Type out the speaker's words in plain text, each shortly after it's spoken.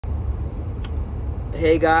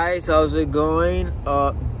Hey guys, how's it going?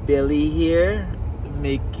 Billy here,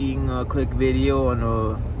 making a quick video on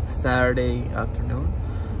a Saturday afternoon.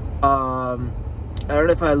 I don't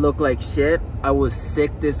know if I look like shit. I was sick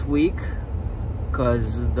this week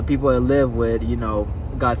because the people I live with,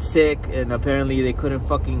 got sick, and apparently they couldn't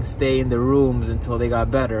fucking stay in the rooms until they got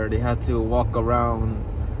better. They had to walk around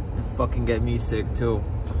and fucking get me sick too.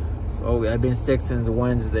 So I've been sick since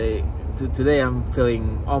Wednesday. Today I'm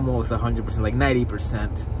feeling almost 100%, like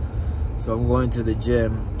 90%. So I'm going to the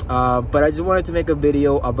gym. But I just wanted to make a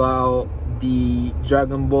video about the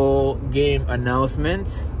Dragon Ball game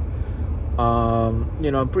announcement.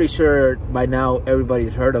 I'm pretty sure by now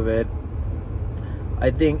everybody's heard of it.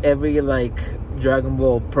 I think every Dragon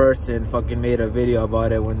Ball person fucking made a video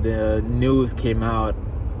about it when the news came out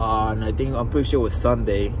on, I'm pretty sure it was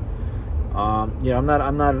Sunday. I'm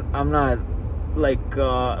not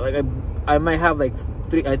I might have I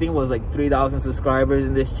think it was 3,000 subscribers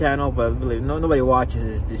in this channel, but nobody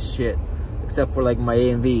watches this shit except for my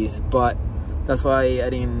AMVs. But that's why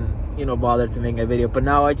I didn't bother to make a video. But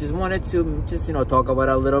now I just wanted to talk about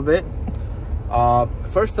it a little bit.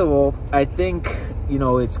 First of all, I think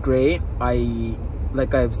it's great.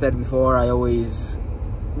 Like I've said before, I always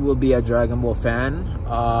will be a Dragon Ball fan.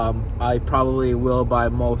 I probably will buy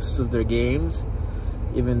most of their games,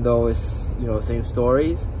 even though it's same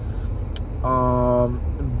stories. I'm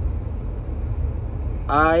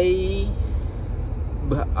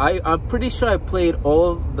pretty sure I played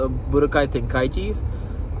all of the Budokai Tenkaichis.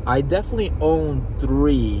 I definitely own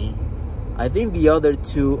 3. I think the other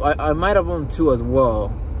 2, I might have owned 2 as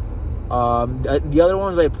well. The other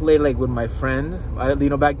ones I played with my friends.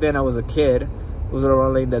 Back then I was a kid. It was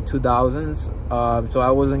around the 2000s. So I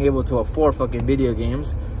wasn't able to afford fucking video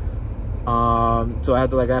games. So I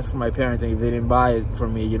had to ask for my parents, and if they didn't buy it for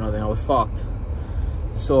me, then I was fucked.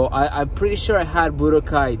 So I'm pretty sure I had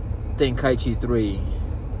Budokai Tenkaichi 3.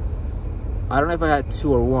 I don't know if I had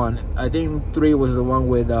 2 or 1. I think 3 was the one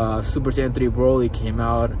with Super Saiyan 3 Broly came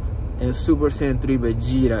out, and Super Saiyan 3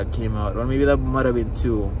 Vegeta came out, or maybe that might have been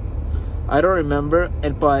 2. I don't remember.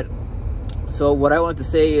 But so what I want to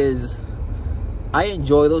say is, I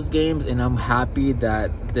enjoy those games, and I'm happy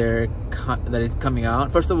that it's coming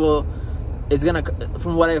out. First of all, it's gonna,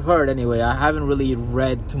 from what I've heard anyway, I haven't really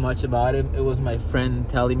read too much about it. It was my friend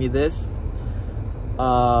telling me this,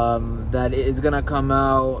 that it's gonna come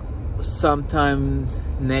out sometime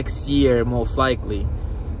next year, most likely,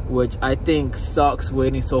 which I think sucks,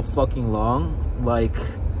 waiting so fucking long.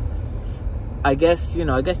 I guess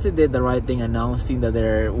they did the right thing announcing that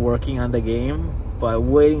they're working on the game, but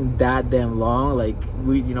waiting that damn long,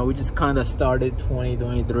 we just kind of started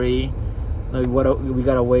 2023. We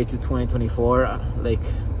gotta wait to 2024.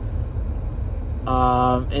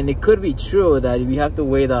 And it could be true that we have to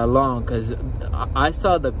wait that long, because I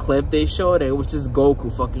saw the clip they showed, and it was just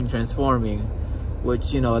Goku fucking transforming,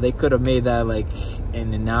 which they could have made that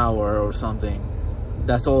in an hour or something.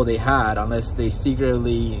 That's all they had, unless they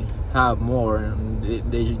secretly have more and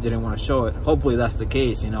they just didn't want to show it. Hopefully that's the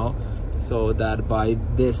case, so that by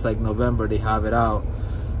this November they have it out.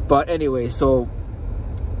 But anyway, so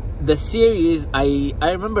the series, I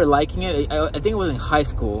remember liking it. I think it was in high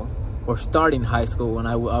school, or starting high school, when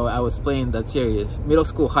I was playing that series. Middle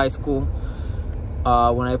school, high school,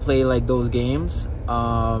 when I played those games.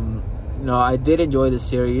 I did enjoy the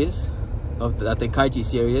series of the Tenkaichi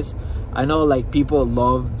series. I know people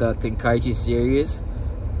love the Tenkaichi series.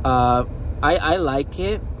 I like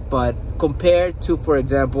it, but compared to, for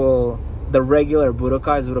example, the regular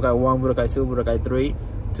Budokais, Budokai 1, Budokai 2, Budokai 3,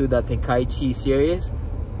 to the Tenkaichi series,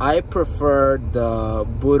 I prefer the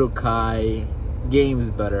Budokai games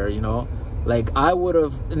better, I would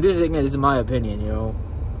have, and this is my opinion,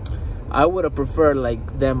 I would have preferred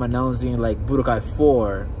them announcing Budokai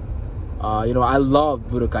 4. I loved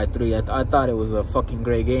Budokai 3. I thought it was a fucking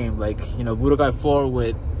great game. Budokai 4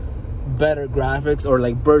 with better graphics, or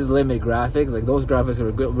Bird's Limit graphics. Those graphics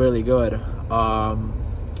were good, really good.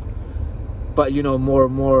 But more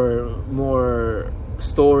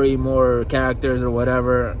story, more characters or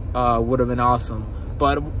whatever, would have been awesome.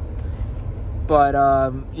 But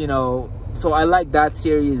so I like that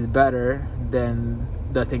series better than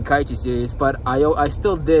the Tenkaichi series. But I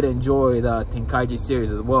still did enjoy the Tenkaichi series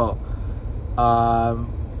as well.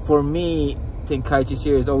 For me, Tenkaichi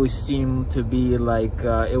series always seemed to be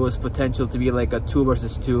it was potential to be a 2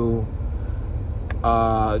 versus 2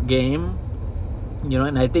 game,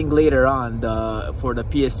 and I think later on for the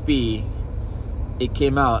PSP it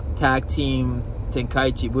came out, Tag Team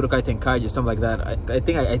Tenkaichi, Budokai Tenkaichi, something like that. I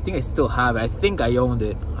think I still have it. I think I owned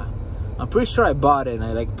it. I'm pretty sure I bought it and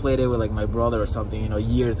I played it with my brother or something,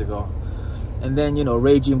 years ago. And then, you know,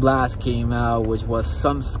 Raging Blast came out, which was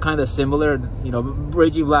some kind of similar. You know,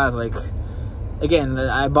 Raging Blast, like, again,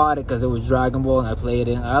 I bought it because it was Dragon Ball and I played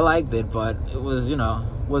it. I liked it, but it was, you know,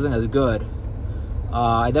 wasn't as good.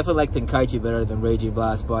 I definitely like Tenkaichi better than Raging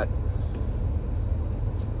Blast, but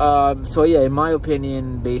so yeah, in my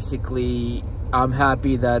opinion, basically, I'm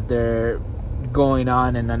happy that they're going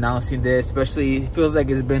on and announcing this. Especially, it feels like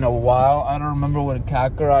it's been a while. I don't remember when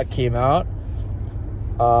Kakarot came out.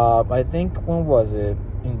 I think, when was it?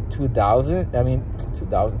 In 2000? I mean,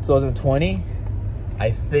 2020?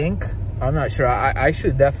 I think. I'm not sure. I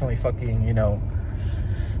should definitely fucking, you know,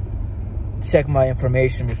 check my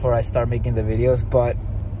information before I start making the videos. But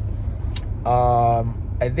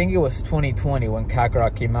I think it was 2020 when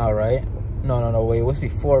Kakarot came out, right? No, wait. It was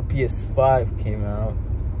before PS5 came out.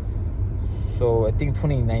 So I think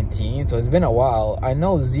 2019. So it's been a while. I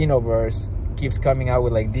know Xenoverse keeps coming out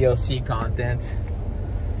with like DLC content.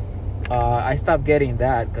 I stopped getting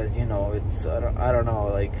that because, you know, it's I don't know,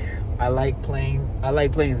 like I like playing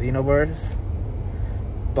Xenoverse,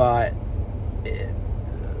 but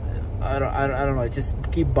I don't know, just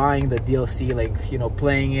keep buying the DLC, like, you know,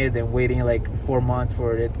 playing it and waiting like 4 months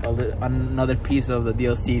for it another piece of the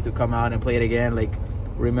DLC to come out and play it again, like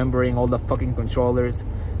remembering all the fucking controllers.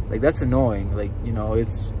 Like, that's annoying. Like, you know,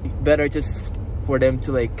 it's better just for them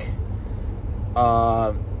to like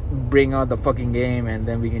bring out the fucking game and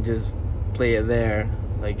then we can just play it there.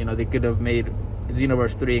 Like, you know, they could have made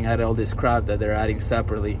Xenoverse 3 and had all this crap that they're adding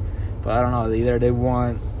separately, but I don't know, either they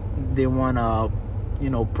want you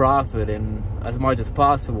know, profit and as much as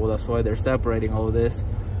possible, that's why they're separating all of this,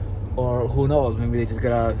 or who knows, maybe they just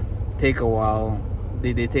gotta take a while.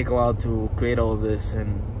 They take a while to create all of this,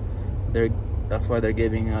 and that's why they're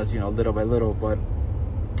giving us, you know, little by little. But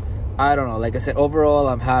I don't know, like I said, overall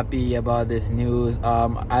I'm happy about this news.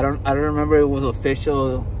 I don't remember it was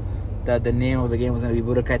official that the name of the game was going to be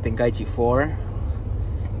Budokai Tenkaichi 4.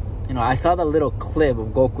 You know, I saw the little clip of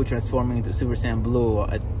Goku transforming into Super Saiyan Blue.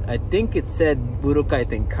 I think it said Budokai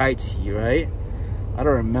Tenkaichi, right? I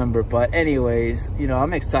don't remember, but anyways, you know,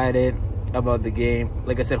 I'm excited about the game.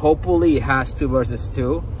 Like I said, hopefully it has 2 versus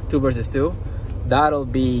 2. That'll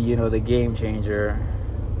be, you know, the game changer.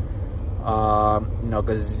 You know,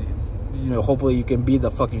 because, you know, hopefully you can beat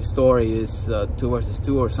the fucking story is 2 versus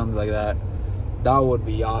 2 or something like that. That would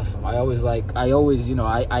be awesome. I always, you know,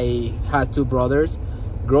 I had 2 brothers.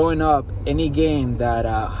 Growing up, any game that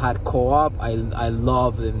had co-op, I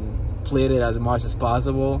loved and played it as much as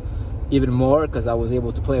possible. Even more because I was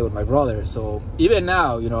able to play with my brother. So even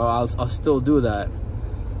now, you know, I'll still do that.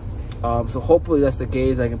 So hopefully that's the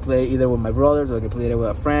case. I can play either with my brothers, or I can play it with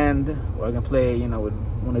a friend, or I can play, you know, with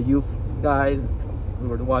one of you guys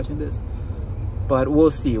who are watching this. But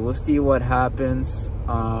we'll see. We'll see what happens.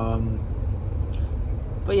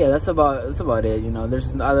 But yeah, that's about it. You know,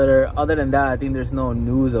 there's other than that, I think there's no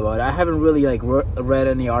news about it. I haven't really like read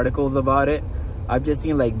any articles about it. I've just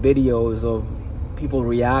seen like videos of people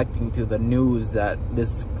reacting to the news that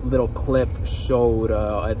this little clip showed.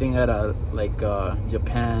 I think at a like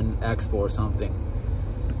Japan Expo or something.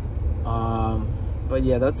 But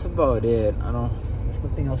yeah, that's about it. There's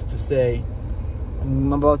nothing else to say.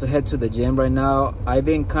 I'm about to head to the gym right now. I've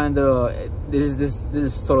been kind of this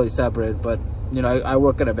is totally separate, but you know, I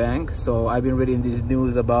work at a bank, so I've been reading these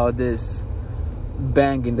news about this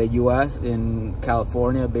bank in the US, in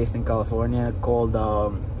California, based in California, called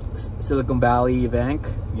Silicon Valley Bank,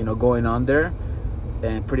 you know, going under,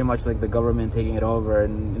 and pretty much like the government taking it over.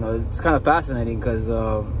 And you know, it's kind of fascinating because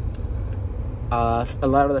a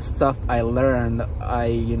lot of the stuff I learned,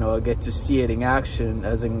 you know, get to see it in action,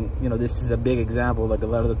 as in, you know, this is a big example. Like a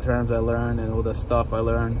lot of the terms I learned and all the stuff I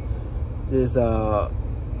learned is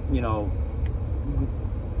you know,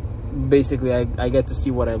 basically I get to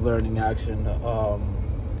see what I've learned in action.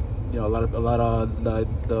 You know, a lot of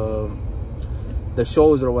the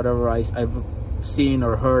shows or whatever I've seen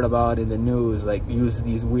or heard about in the news, like, use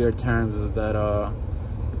these weird terms that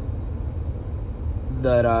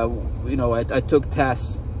you know, I took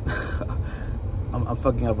tests. I'm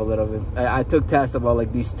fucking up a little bit. I took tests about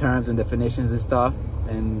like these terms and definitions and stuff,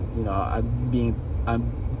 and you know,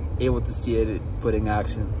 I'm able to see it put in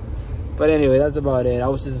action. But anyway, that's about it.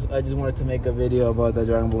 I just wanted to make a video about the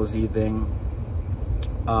Dragon Ball Z thing.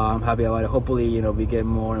 I'm happy about it. Hopefully, you know, we get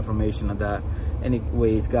more information on that.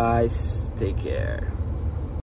 Anyways, guys, take care.